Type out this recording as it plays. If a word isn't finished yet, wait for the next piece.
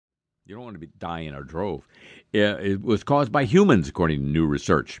You don't want to die in a drove. It was caused by humans, according to new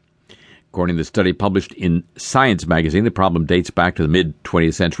research. According to the study published in Science magazine, the problem dates back to the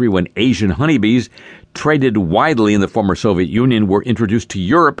mid-20th century when Asian honeybees, traded widely in the former Soviet Union, were introduced to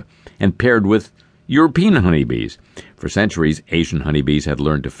Europe and paired with European honeybees. For centuries, Asian honeybees had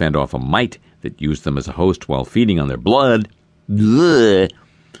learned to fend off a mite that used them as a host while feeding on their blood. Blech.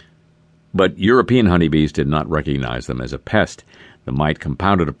 But European honeybees did not recognize them as a pest. The mite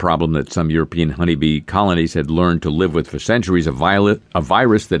compounded a problem that some European honeybee colonies had learned to live with for centuries, a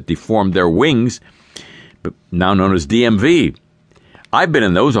virus that deformed their wings, but now known as DMV. I've been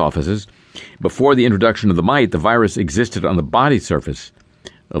in those offices. Before the introduction of the mite, the virus existed on the body surface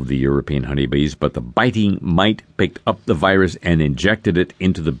of the European honeybees, but the biting mite picked up the virus and injected it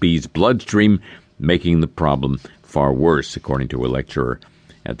into the bees' bloodstream, making the problem far worse, according to a lecturer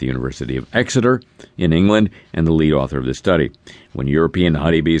at the University of Exeter in England and the lead author of the study. When European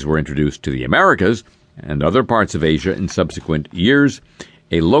honeybees were introduced to the Americas and other parts of Asia in subsequent years,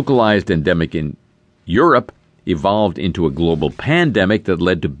 a localized endemic in Europe evolved into a global pandemic that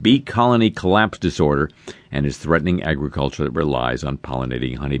led to bee colony collapse disorder and is threatening agriculture that relies on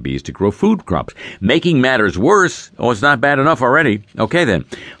pollinating honeybees to grow food crops. Making matters worse, it's not bad enough already. Okay then,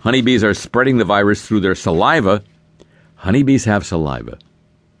 honeybees are spreading the virus through their saliva. Honeybees have saliva.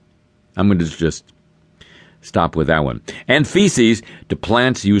 I'm going to just stop with that one. And feces to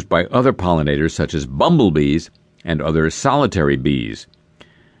plants used by other pollinators such as bumblebees and other solitary bees.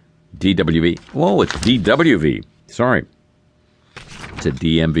 DWV. Oh, it's DWV. Sorry. It's a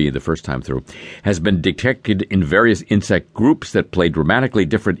DMV the first time through. Has been detected in various insect groups that play dramatically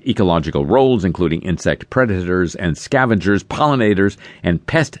different ecological roles, including insect predators and scavengers, pollinators, and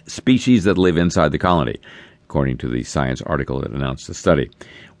pest species that live inside the colony, according to the Science article that announced the study.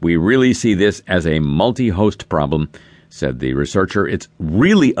 We really see this as a multi-host problem, said the researcher. It's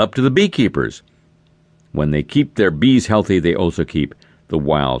really up to the beekeepers. When they keep their bees healthy, they also keep the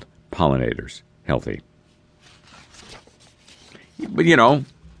wild pollinators healthy. But,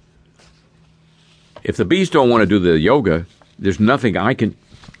 if the bees don't want to do the yoga, there's nothing I can...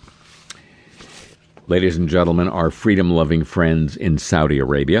 Ladies and gentlemen, our freedom-loving friends in Saudi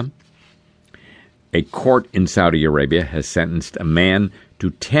Arabia. A court in Saudi Arabia has sentenced a man to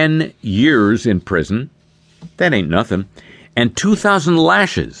 10 years in prison. That ain't nothing. And 2,000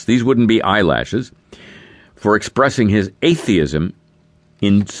 lashes. These wouldn't be eyelashes. For expressing his atheism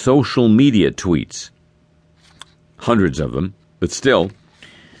in social media tweets. Hundreds of them. But still,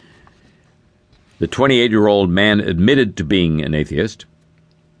 the 28-year-old man admitted to being an atheist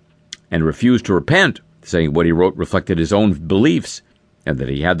and refused to repent, saying what he wrote reflected his own beliefs and that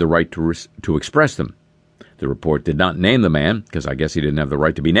he had the right to express them. The report did not name the man, because I guess he didn't have the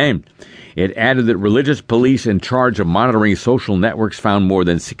right to be named. It added that religious police in charge of monitoring social networks found more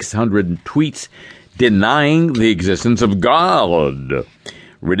than 600 tweets denying the existence of God,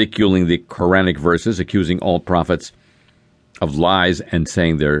 ridiculing the Quranic verses, accusing all prophets of lies, and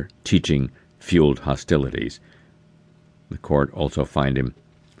saying their teaching fueled hostilities. The court also fined him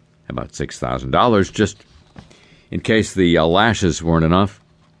about $6,000 just in case the lashes weren't enough,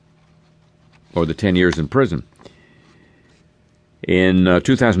 or the 10 years in prison. In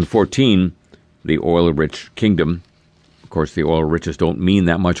 2014, the oil-rich kingdom, of course the oil riches don't mean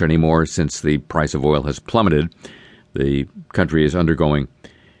that much anymore since the price of oil has plummeted. The country is undergoing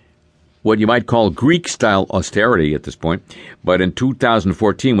what you might call Greek-style austerity at this point. But in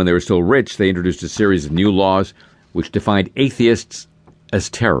 2014, when they were still rich, they introduced a series of new laws which defined atheists as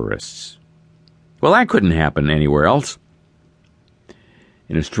terrorists. Well, that couldn't happen anywhere else.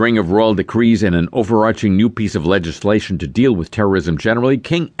 In a string of royal decrees and an overarching new piece of legislation to deal with terrorism generally,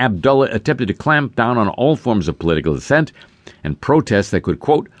 King Abdullah attempted to clamp down on all forms of political dissent and protests that could,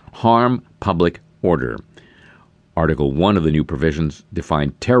 quote, harm public order. Article 1 of the new provisions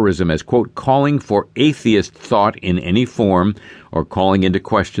defined terrorism as, quote, calling for atheist thought in any form or calling into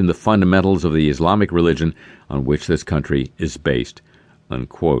question the fundamentals of the Islamic religion on which this country is based,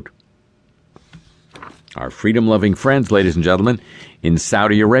 unquote. Our freedom-loving friends, ladies and gentlemen, in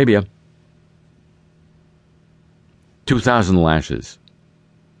Saudi Arabia, 2,000 lashes.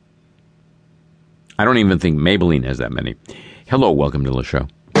 I don't even think Maybelline has that many. Hello, welcome to the show.